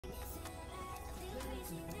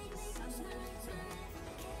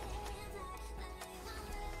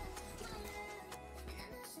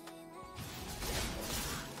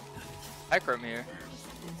Heck from here.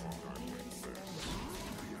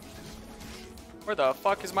 Where the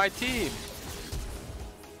fuck is my team?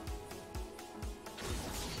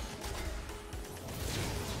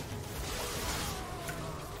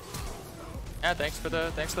 Yeah, thanks for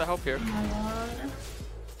the help here.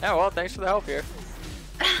 Yeah, well, thanks for the help here.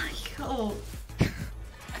 Yo.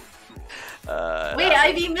 Wait,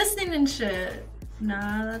 I be missing and shit.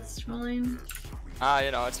 Nah, that's fine.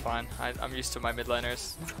 You know, it's fine. I'm used to my mid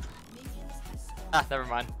laners. Ah, never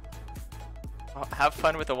mind. Oh, have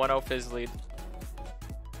fun with the 1-0 Fizz lead.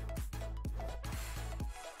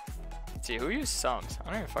 Let's see, who used sums? I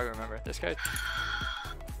don't even fucking remember. This guy.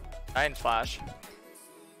 Kayn Flash.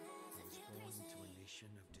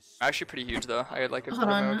 Actually pretty huge though. I had like a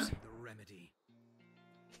couple moves.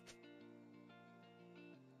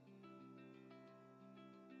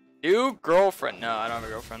 New girlfriend. No, I don't have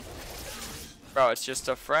a girlfriend. Bro, it's just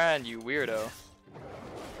a friend, you weirdo.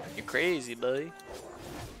 You crazy, buddy.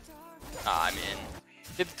 Ah, I mean,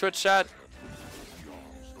 get the Twitch chat.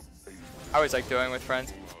 I always like doing with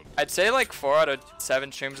friends. I'd say like 4 out of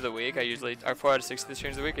 7 streams of the week, or 4 out of 6 of the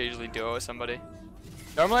streams of the week, I usually duo with somebody.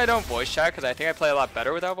 Normally I don't voice chat because I think I play a lot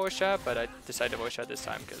better without voice chat, but I decided to voice chat this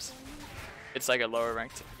time because it's like a lower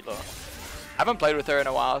ranked elo. I haven't played with her in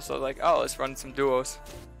a while, so like, oh, let's run some duos.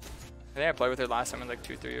 I think I played with her last time in like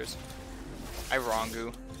 2-3 years. I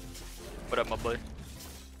wrongu. What up, my boy?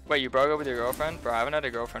 Wait, you broke up with your girlfriend? Bro, I haven't had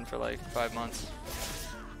a girlfriend for like 5 months.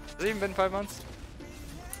 Has it even been 5 months?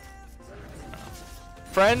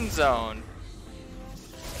 Friend zone.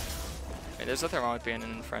 Hey, there's nothing wrong with being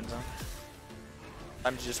in the friend zone.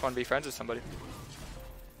 I just want to be friends with somebody.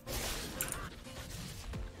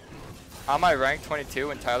 I'm my rank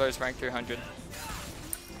 22 and Tyler's rank 300.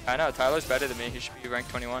 I know, Tyler's better than me. He should be rank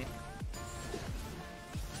 21.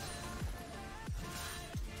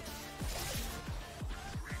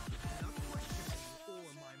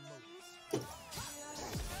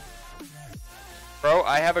 Bro,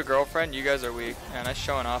 I have a girlfriend. You guys are weak. Man, that's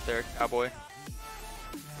showing off there, cowboy.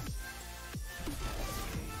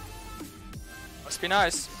 Must be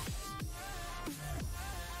nice.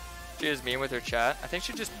 She is mean with her chat. I think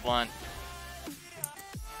she's just blunt.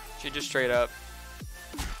 She just straight up.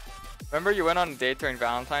 Remember you went on a date during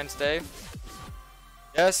Valentine's Day?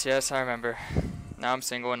 Yes, yes, I remember. Now I'm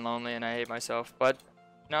single and lonely and I hate myself. But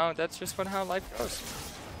no, that's just how life goes.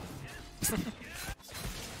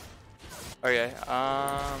 Okay, what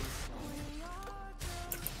am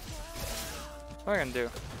I gonna do?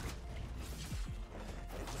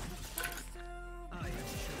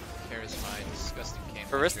 Karasmai, disgusting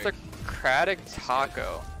Kayn. Aristocratic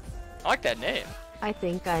Taco. I like that name. I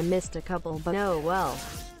think I missed a couple, but oh well.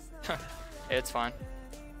 It's fine.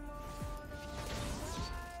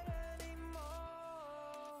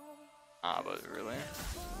 Ah, but really?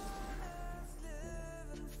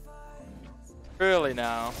 Really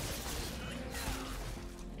now?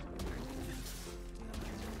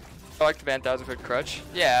 I like the band 1000 Foot Crutch.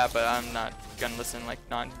 Yeah, but I'm not gonna listen like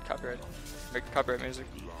non-copyright or copyright music.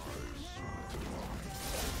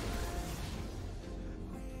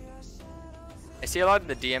 I see a lot of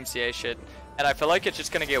the DMCA shit, and I feel like it's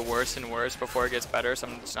just gonna get worse and worse before it gets better, so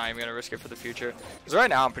I'm just not even gonna risk it for the future. Because right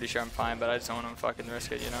now I'm pretty sure I'm fine, but I just don't want to fucking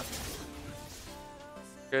risk it, you know?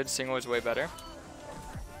 Good, single is way better.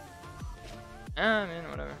 I mean,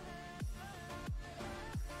 whatever.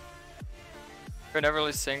 You're never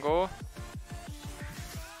really single.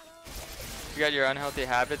 You got your unhealthy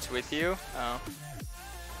habits with you? Oh.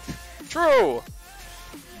 True!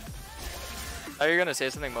 I thought you were gonna say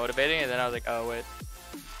something motivating, and then I was like, oh, wait.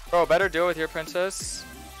 Bro, better deal with your princess.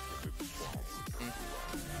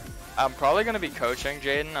 I'm probably gonna be coaching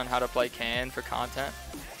Jaden on how to play Kayn for content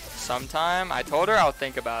sometime. I told her I'll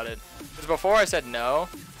think about it. Because before I said no,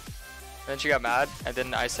 and then she got mad, and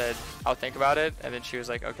then I said I'll think about it, and then she was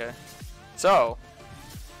like, okay. So,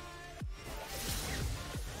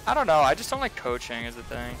 I don't know, I just don't like coaching is the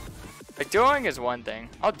thing. Like, duoing is one thing.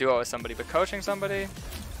 I'll duo with somebody, but coaching somebody?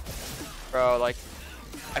 Bro, like,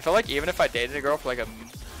 I feel like even if I dated a girl for like a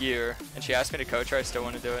year, and she asked me to coach her, I still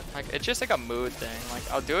want to do it. Like, it's just like a mood thing. Like,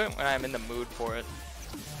 I'll do it when I'm in the mood for it.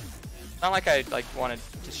 Not like I, like, want to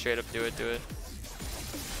just straight up do it.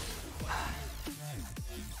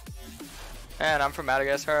 Man, I'm from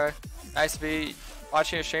Madagascar. Nice to be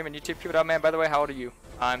watching your stream and YouTube. Keep it up, man. By the way, how old are you?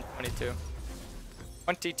 I'm 22.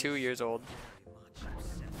 22 years old.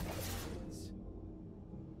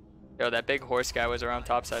 Yo, that big horse guy was around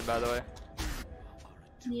topside, by the way.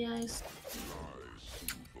 Yes.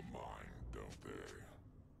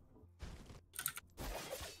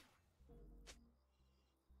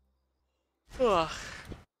 Ugh.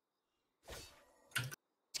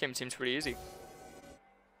 This game seems pretty easy.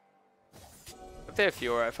 If they have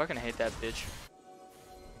Fiora, I fucking hate that bitch.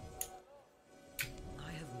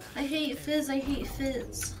 I hate Fizz, I hate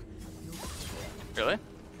Fizz. Really?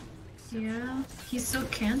 Yeah, he's so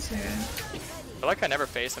cancer. I feel like I never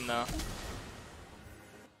face him though.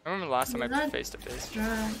 I remember the last time I played face to face.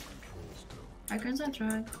 Drag. Icons on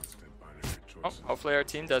drag. Oh, hopefully our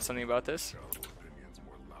team does something about this.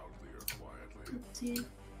 Let's see.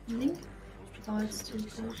 I think thoughts to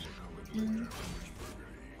push.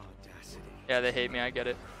 Yeah, they hate me, I get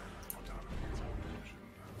it.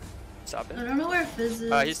 Stop I it. don't know where Fizz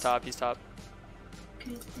is. He's top, he's top.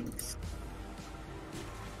 Okay, thanks.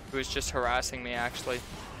 He was just harassing me actually.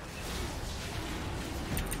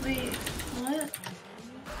 Wait, what?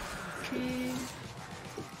 Okay.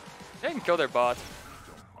 They can kill their bot.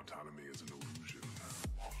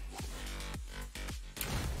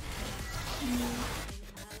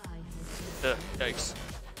 Ugh, yikes.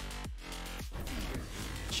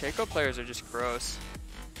 Shaco players are just gross.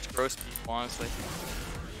 Just gross people, honestly.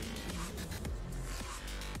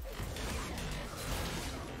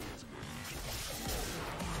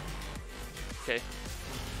 Okay.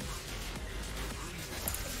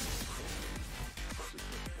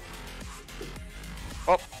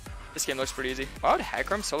 Oh, this game looks pretty easy. Why would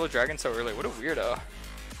Hackram solo Dragon so early? What a weirdo.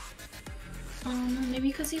 Maybe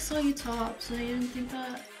because he saw you top, so he didn't think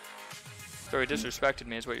that. So he disrespected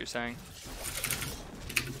me is what you're saying.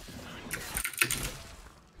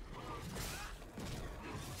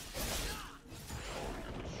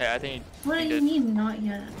 Yeah, I think What do he you did. mean, not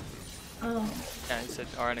yet? Oh. Yeah, he said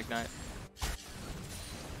RN Ignite.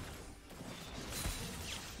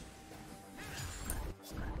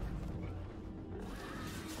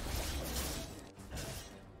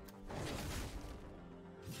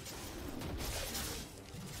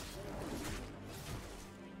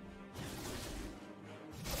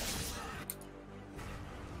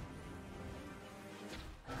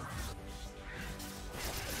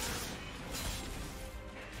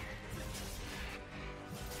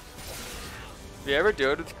 Do you ever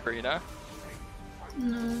do it with Karina?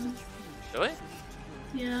 No. Really?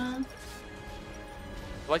 Yeah. I feel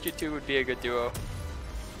like you two would be a good duo.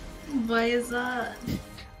 Why is that?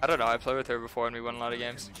 I don't know, I played with her before and we won a lot of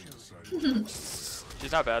games.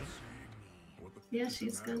 She's not bad. Yeah,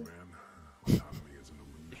 she's good. You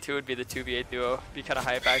two would be the 2v8 duo. Be kind of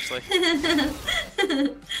hype actually.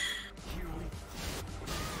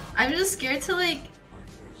 I'm just scared to like.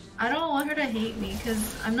 I don't want her to hate me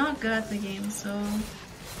because I'm not good at the game, so.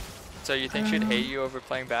 So you think she'd hate you over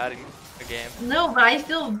playing bad in a game? No, but I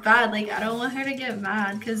feel bad. Like, I don't want her to get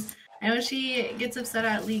mad because I know she gets upset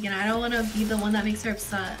at League and I don't want to be the one that makes her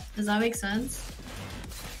upset. Does that make sense?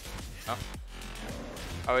 No.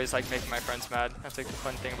 I always like making my friends mad. That's like the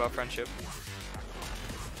fun thing about friendship.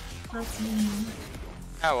 That's mean.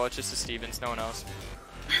 Ah, well, it's just the Stevens, no one else.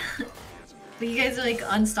 But you guys are like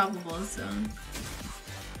unstoppable, so.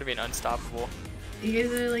 Could be an unstoppable. You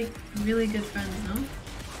guys are like really good friends, no?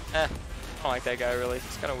 I don't like that guy really.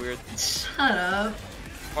 It's kind of weird. Shut up.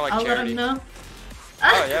 More like I'll Charity. let him know.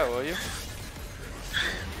 Oh yeah, will you?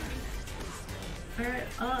 Alright,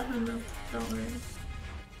 I'll let him know. Don't worry.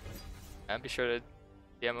 Yeah, be sure to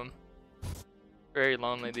DM him. Very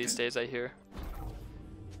lonely these days, I hear.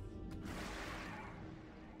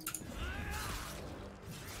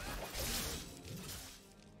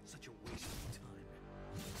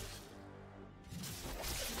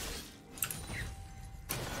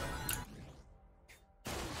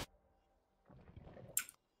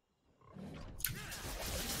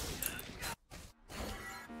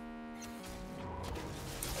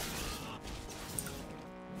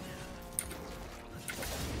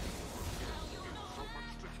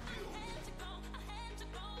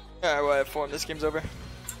 Alright, well, I have 4 and this game's over.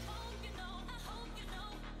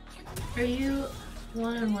 Are you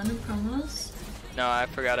 1-on-1 in promos? No, I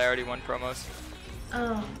forgot I already won promos.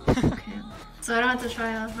 Oh, okay. So I don't have to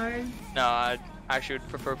try out hard? No, I actually would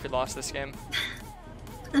prefer if we lost this game.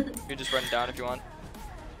 You just run down if you want.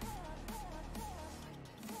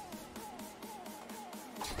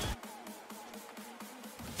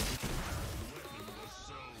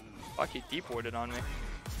 Fuck, he deep warded on me.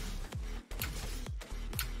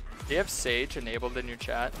 Do you have Sage enabled in your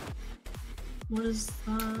chat? What is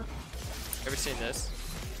that? Ever seen this?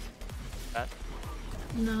 That?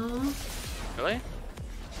 No. Really?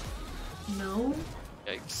 No?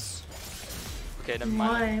 Yikes. Okay, never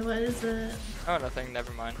mind. Why? What is it? Oh, nothing.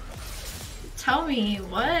 Never mind. Tell me,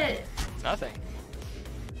 what? Nothing.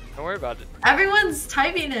 Don't worry about it. Everyone's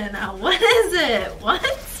typing it now. What is it? What?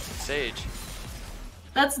 Sage.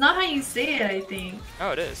 That's not how you say it, I think.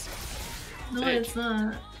 Oh, it is. No, Sage. it's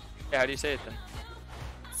not. Yeah, how do you say it then?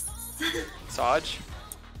 Saj?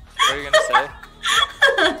 What are you gonna say?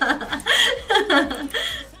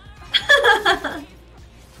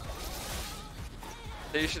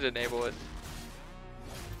 You should enable it.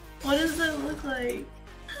 What does it look like?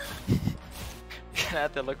 You're gonna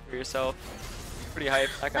have to look for yourself. Pretty hype.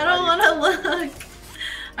 I don't want to look.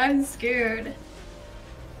 I'm scared.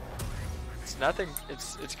 It's nothing.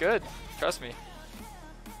 It's good. Trust me.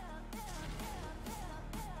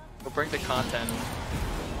 We'll bring the content.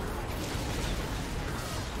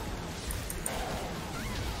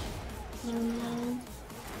 Oh no.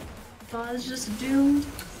 God's just doomed.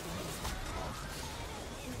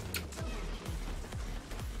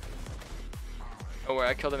 Oh, where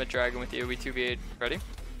I killed him at Dragon with you. We 2v8. Ready?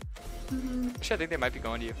 Mm-hmm. Actually, I think they might be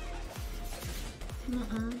going to you.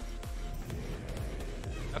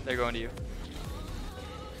 Oh, they're going to you.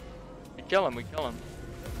 We kill him. We kill him.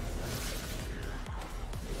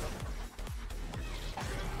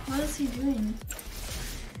 What is he doing?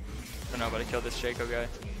 I don't know, but I killed this Shaco guy.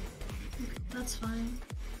 That's fine.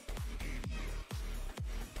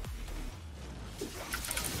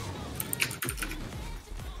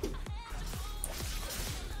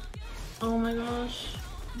 Oh my gosh.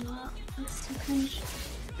 No, that's too cringe.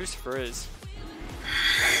 Who's Frizz?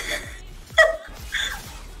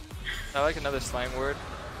 I like another slang word.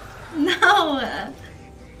 No!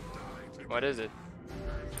 What is it?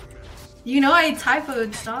 You know I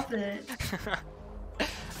typoed, stop it.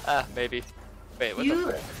 Ah, maybe. Wait, what You...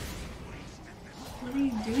 the frick? What are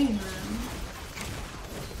you doing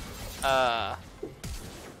then?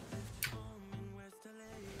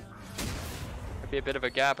 Could be a bit of a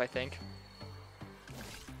gap, I think.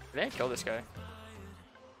 I didn't kill this guy.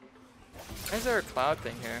 Why is there a cloud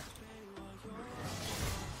thing here?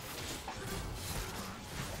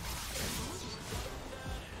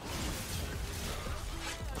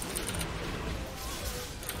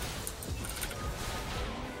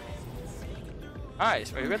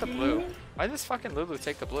 Nice. Wait, who got the blue? Why did this fucking Lulu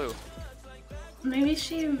take the blue? Maybe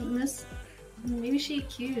she missed... Maybe she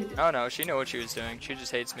queued. Oh no, she knew what she was doing. She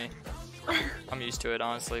just hates me. I'm used to it,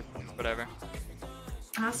 honestly. Whatever.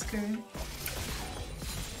 Ask her.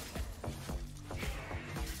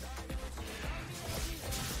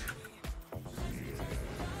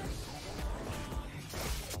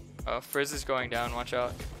 Oh, Frizz is going down. Watch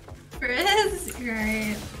out. Frizz? You're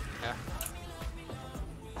right. Yeah.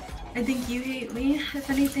 I think you hate me, if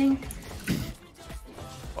anything.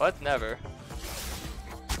 What? Never.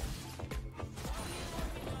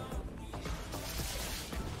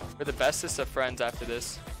 We're the bestest of friends after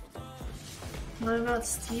this. What about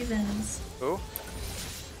Stevens? Who?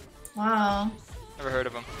 Wow. Never heard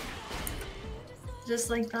of him. Just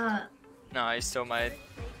like that. No, he's still my...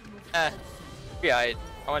 Be alright.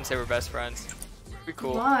 I wouldn't say we're best friends. Be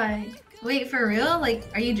cool. Why? Wait, for real? Like,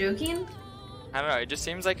 are you joking? I don't know, it just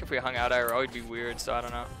seems like if we hung out IRL, it'd be weird, so I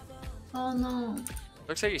don't know. Oh no.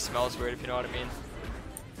 Looks like he smells weird, if you know what I mean.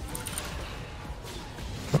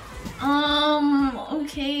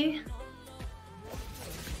 Okay.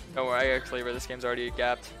 Don't worry, I got Cleaver. This game's already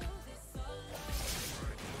gapped.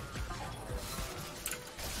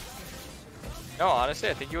 No, honestly,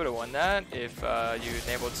 I think you would have won that if you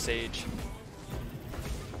enabled Sage.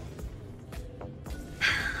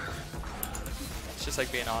 It's just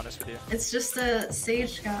like being honest with you. It's just a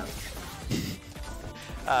Sage gap.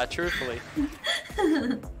 Truthfully.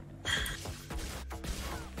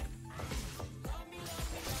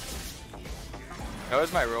 That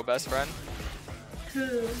was my real best friend.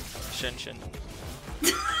 Who? Shin Shin.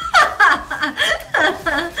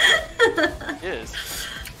 He is.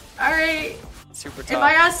 Alright. Super tough. If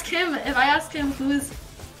I ask him who's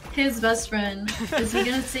his best friend, is he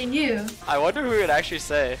gonna say you? I wonder who he would actually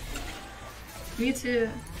say. Me too.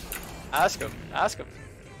 Ask him. Ask him.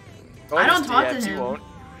 Go I on don't his talk to DMs, he him. won't.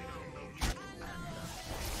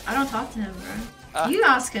 I don't talk to him, bro. You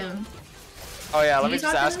ask him. Oh yeah, Do let you me just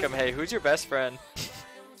talk to ask him? him, hey, who's your best friend?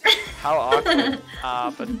 How awkward.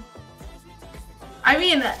 But I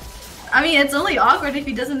mean, it's only awkward if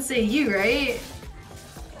he doesn't say you, right?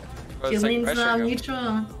 bro, it's like Feelings pressuring him. mutual.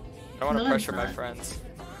 I don't want to No, it's pressure my not. friends.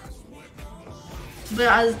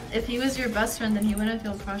 But if he was your best friend, then he wouldn't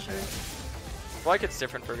feel pressured. I feel like it's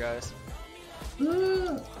different for guys. I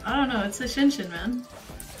don't know. It's a Shinshin, man.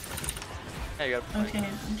 Yeah, you got a point. Okay,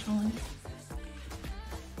 I'm trolling.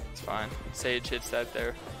 It's fine. Sage hits that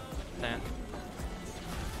there. Nah.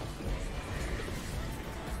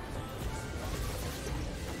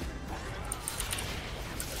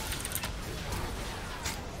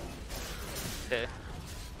 Okay.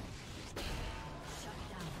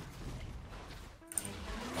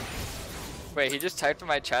 Wait, he just typed in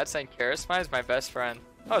my chat saying Karasmai is my best friend.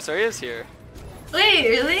 Oh, so he is here. Wait,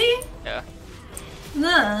 really? Yeah.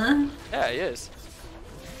 Nah. Yeah, he is.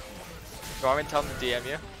 You want me to tell him to DM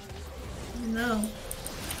you? No.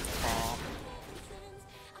 Aww.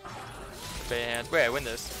 Band. Wait, I win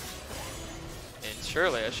this. And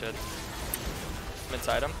surely I should. I'm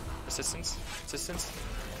inside him. Assistance. Assistance.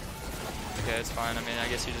 Okay, it's fine. I mean, I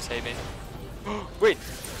guess you just hate me. Wait,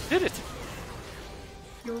 did it?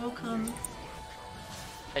 You're welcome.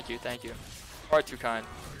 Thank you, thank you. Far too kind.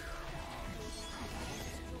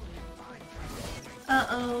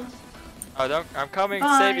 Uh-oh. Oh, don't. I'm coming to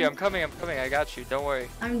Bye. save you. I'm coming. I got you. Don't worry.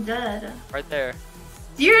 I'm dead. Right there.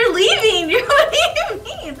 You're leaving! What do you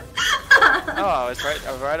mean? Oh, I was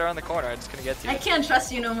right around the corner. I'm just gonna get to you. I can't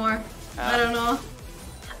trust you no more. I don't know.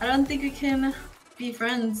 I don't think we can be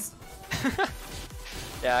friends.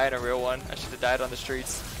 Yeah, I ain't a real one. I should have died on the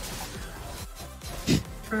streets.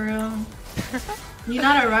 For real. You're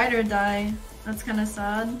not a ride or die. That's kind of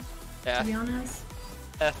sad, Yeah. to be honest.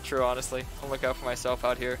 True, honestly. I'll look out for myself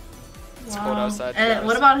out here. It's cold outside. to be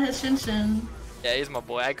What honest. about his Shinshin? Yeah, he's my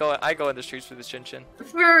boy. I go in the streets with the Shinshin.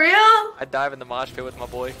 For real? I dive in the mosh pit with my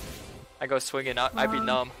boy. I go swinging. I be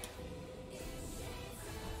numb.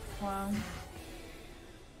 Wow.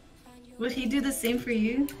 Would he do the same for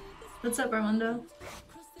you? What's up, Armando?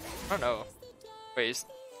 I don't know. Wait, he's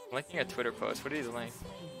linking a Twitter post. What did he link?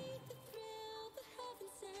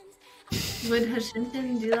 Would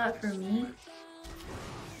Hashinshin do that for me?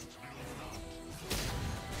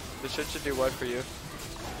 The shit should do what for you?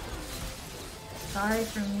 Die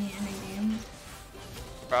for me in a game.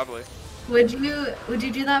 Probably. Would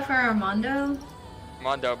you do that for Armando?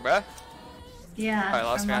 Mondo, bruh. Yeah. I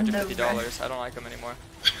lost me Armando, $150. I don't like him anymore.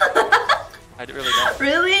 I really don't.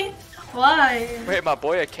 Really? Why? Wait, my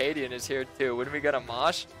boy Acadian is here too. When we get a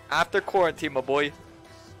mosh? After quarantine, my boy.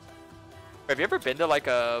 Have you ever been to like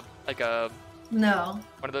a No.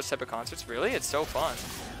 one of those type of concerts? Really? It's so fun.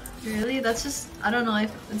 Really? That's just, I don't know.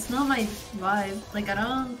 It's not my vibe. Like I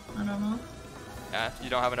don't know. Yeah, you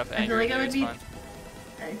don't have enough I anger. feel like in I you, would it's be. fun.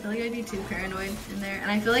 I feel like I'd be too paranoid in there,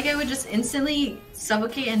 and I feel like I would just instantly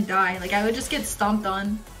suffocate and die. Like I would just get stomped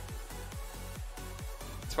on.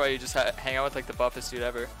 That's why you just hang out with like the buffest dude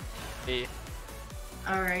ever. Me.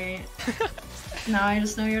 All right. Now I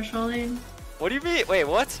just know you're trolling. What do you mean? Wait,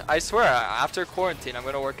 what? I swear, after quarantine, I'm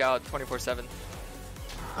gonna work out 24/7.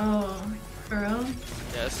 Oh, for real?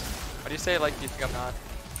 Yes. Why do you say like you think I'm not?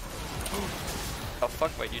 Oh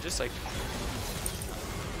fuck! Wait, you just like.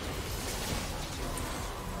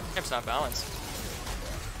 Champ's not balanced.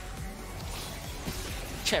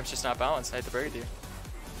 Champ's just not balanced. I hate to break it to you.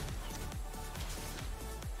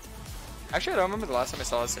 Actually, I don't remember the last time I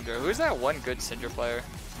saw a Syndra. Who's that one good Syndra player?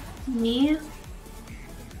 Me?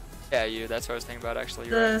 Yeah, you. That's what I was thinking about. Actually,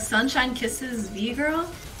 you're The right. Sunshine Kisses V girl?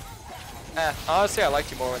 Honestly, I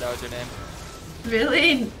liked you more when that was your name.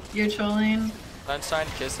 Really? You're trolling? Sunshine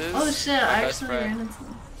Kisses. Oh shit! my I best actually friend. ran into.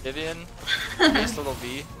 Vivian. This little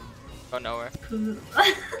V. Don't know her. Who-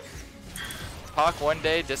 Hawk one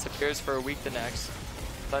day, disappears for a week the next.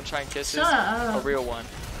 Sunshine Kisses, Shut a up. real one.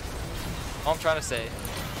 All I'm trying to say.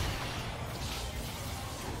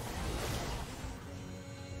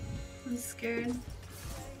 I'm scared.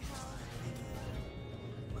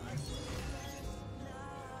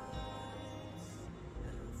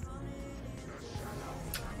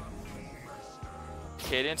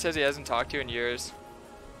 Kaden says he hasn't talked to you in years.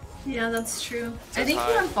 Yeah, that's true. Says I think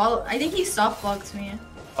hi. he unfollowed. I think he soft blocked me.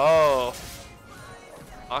 Oh.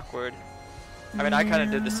 Awkward. I mean, I kind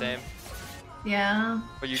of did the Yeah. same. Yeah.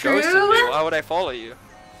 But you True? ghosted me. Why would I follow you?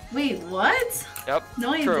 Wait, what? Yep.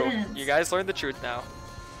 No, I True. didn't. You guys learned the truth now.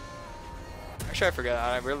 Actually, I forget.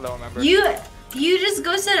 I really don't remember. You just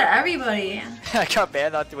ghosted everybody. I got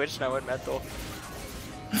banned on Twitch and I went mental.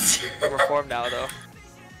 I'm reformed now, though.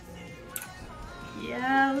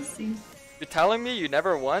 Yeah, let's see. You're telling me you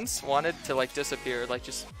never once wanted to like disappear, like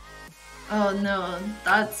just Oh no,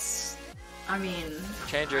 that's. I mean.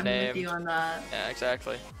 change your I'm name. with you on that. Yeah,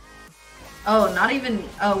 exactly. Oh, not even.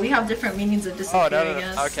 Oh, we have different meanings of disappear. Oh no, no, I no.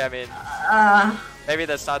 guess. Okay, I mean Uh. maybe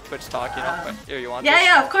that's not Twitch talk, you know. But here, you want Yeah, this?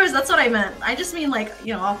 yeah, of course. That's what I meant. I just mean like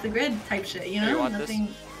off the grid type shit. You know, You want this? nothing.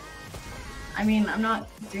 I mean, I'm not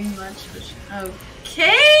doing much. But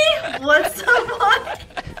okay, what's the point?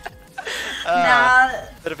 Nah,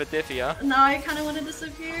 Bit of a diffy, huh? now I kind of want to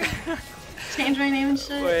disappear. Change my name and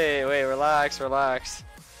shit. Wait, relax.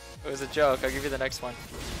 It was a joke. I'll give you the next one.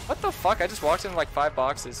 What the fuck? I just walked in like 5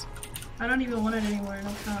 boxes. I don't even want it anymore.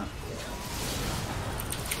 No cap.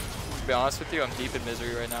 To be honest with you, I'm deep in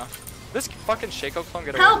misery right now. This fucking Shaco clone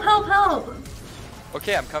get away. Help! Help! Help!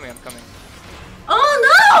 Okay, I'm coming.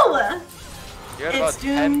 Oh no! You had about It's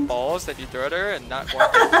 10 doomed. balls that you threw at her and not one.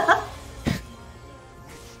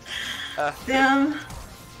 Damn. Bit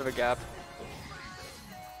of a gap.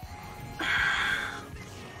 I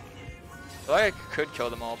feel like I could kill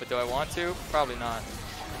them all, but do I want to? Probably not.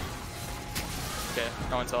 Okay,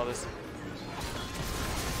 no one saw this.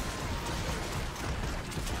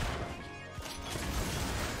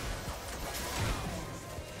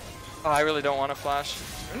 Oh, I really don't want to flash.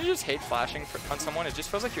 When you just hate flashing on someone, it just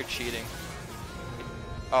feels like you're cheating.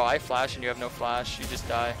 Oh, I flash and you have no flash, you just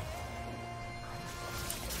die.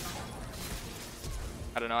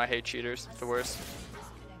 I don't know, I hate cheaters, it's the worst.